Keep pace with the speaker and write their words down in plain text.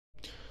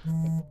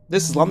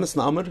This is Lamdas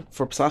Na'amud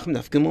for Pesachim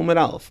Daf Gimel Amud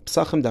Aleph.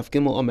 Pesachim Daf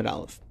Gimel Amud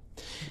Aleph.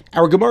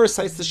 Our Gemara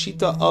cites the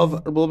Shita of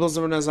Rabbi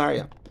Eliezer ben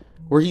Azariah,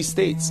 where he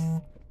states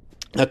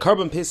that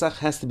Karban Pesach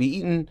has to be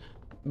eaten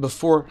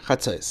before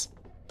Chatzos.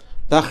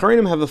 The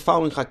Acharonim have the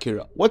following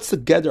Chakira. What's the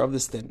gather of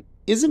this din?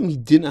 Is it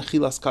midin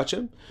achilas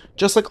kachim?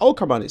 Just like all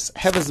karbanis,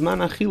 have a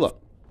zman achila.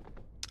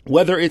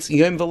 Whether it's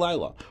yom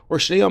v'layla or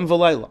shnei yom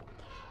v'layla.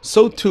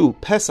 So too,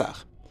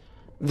 Pesach,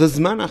 the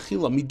zman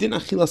achila, midin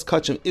achilas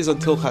kachim, is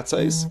until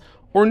Chatzos.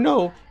 Or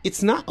no,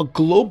 it's not a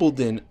global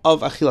din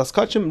of achilas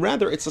kachim,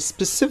 rather it's a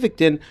specific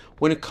din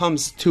when it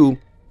comes to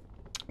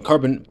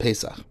Karban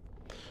Pesach.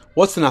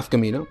 What's the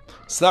nafkamina?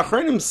 So the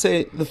Acharonim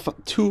say the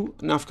two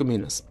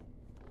nafkaminas.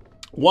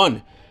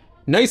 One,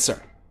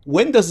 nicer.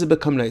 When does it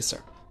become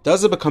nicer?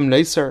 Does it become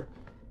nicer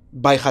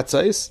by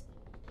Chatzos?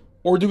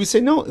 Or do we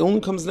say no, it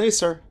only comes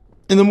nicer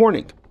in the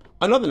morning?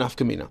 Another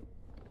nafkamina.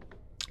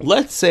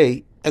 Let's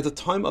say at the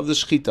time of the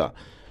Shechita,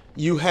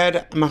 you had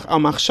a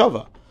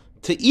machshava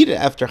to eat it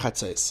after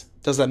Chatzos.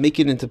 Does that make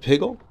it into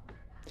pigel?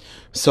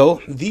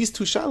 So these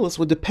two shalos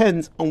would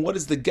depend on what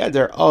is the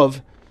gather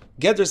of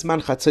Geders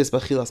man Chatzos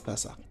b'chilas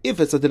Pesach.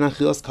 If it's a din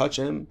achilas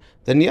kachim,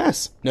 then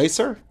yes,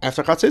 nicer.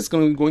 After Chatzos, it's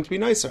going to be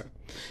nicer.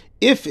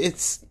 If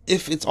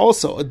it's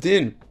also a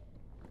din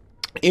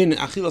in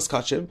achilas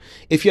kachim,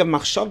 if you have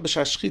machshav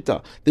b'shas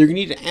shchita, they're going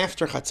to eat it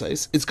after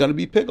Chatzos, it's going to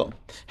be pigel.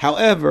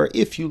 However,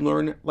 if you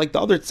learn like the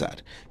other tzad,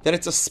 that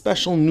it's a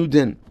special new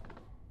din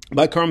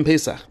by Karban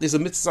Pesach, there's a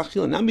mitzvah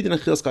achila, not midin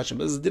achilas kachim,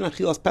 but there's a din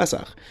achilas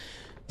Pesach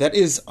that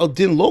is a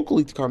din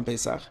locally to Karban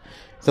Pesach.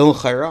 Then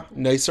l'chayra,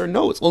 nicer,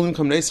 no, it's only going to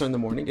become nicer in the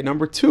morning. And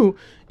number two,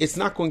 it's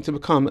not going to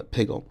become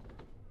pigel.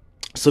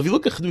 So if you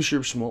look at Chedush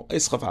Reb Shmuel,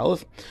 Eischav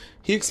Aleph,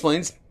 he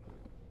explains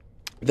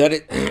that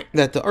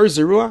that the Ar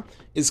Zerua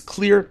is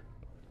clear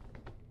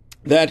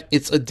that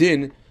it's a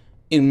din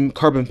in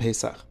Karban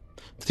Pesach.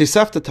 The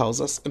Tosefta tells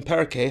us in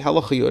Parakeh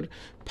Halacha Yud,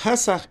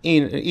 Pesach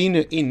in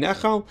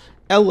nechal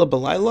ella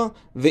b'layla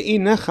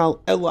ve'in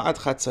nechal ella ad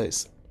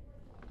Chatzos.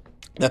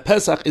 That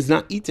Pesach is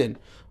not eaten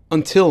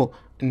until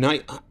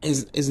night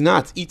is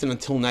not eaten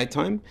until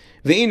nighttime.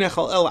 Ve'in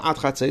nechal ella ad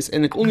Chatzos,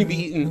 and it can only be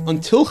eaten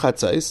until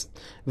Chatzos.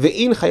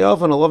 Ve'in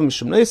chayav an alav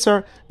mishum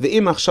neiser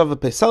ve'in machshava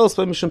pesalos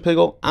mishum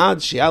pigel ad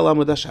shi'ala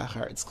amud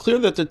hashachar. It's clear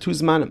that there are two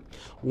zmanim.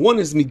 One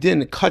is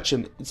midin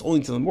kachim, it's only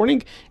until the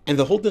morning, and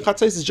the whole din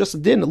Chatzos is just a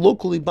din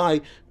locally by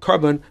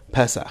Karban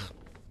Pesach.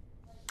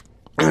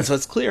 And so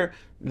it's clear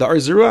the Ar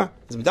Zerua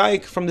is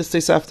medayik from this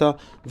Tosefta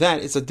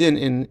that it's a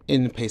din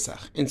in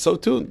Pesach. And so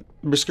too,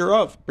 Brisker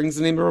Rav brings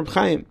the name of Reb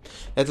Chaim,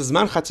 that the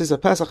Zman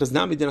Chatzos Pesach is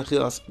not midin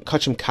achilas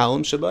kachim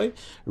kalim shabai,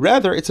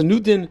 rather it's a new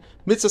din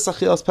mitzvah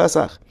achilas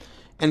Pesach,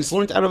 and it's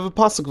learned out of a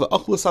pasuk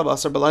v'achlu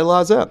sabasar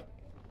b'layla hazeh.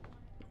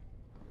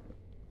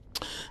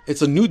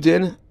 It's a new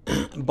din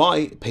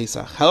by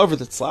Pesach. However,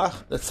 the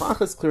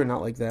tzlach is clear,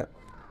 not like that.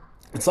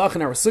 The tzlach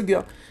in our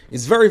sugya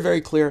is very,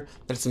 very clear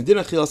that it's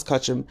midin achilas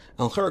kachim,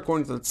 and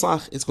according to the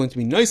tzlach, it's going to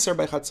be nicer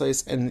by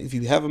Chatzos, and if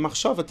you have a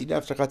machshava to eat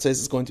after Chatzos,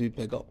 it's going to be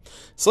pigel.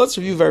 So let's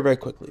review very, very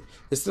quickly.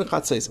 This din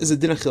Chatzos, is a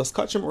din achilas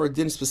kachim or a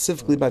din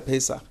specifically by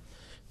Pesach?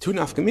 Two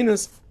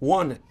nafkaminas.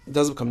 One, it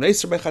does become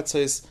nicer by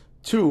Chatzos.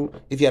 Two,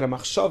 if you had a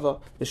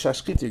machshava, the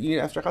shashkit, you're eating it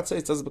after Chatzos,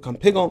 it doesn't become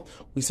pigel.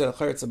 We said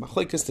it's a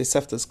machlekes,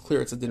 Tosefta is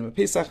clear, it's a din of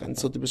Pesach, and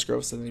so the Brisker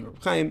Rav said the name of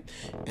Chaim,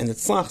 and the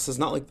tzlach says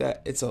not like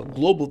that, it's a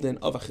global din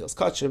of achilas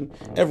kachim.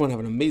 Everyone have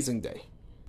an amazing day.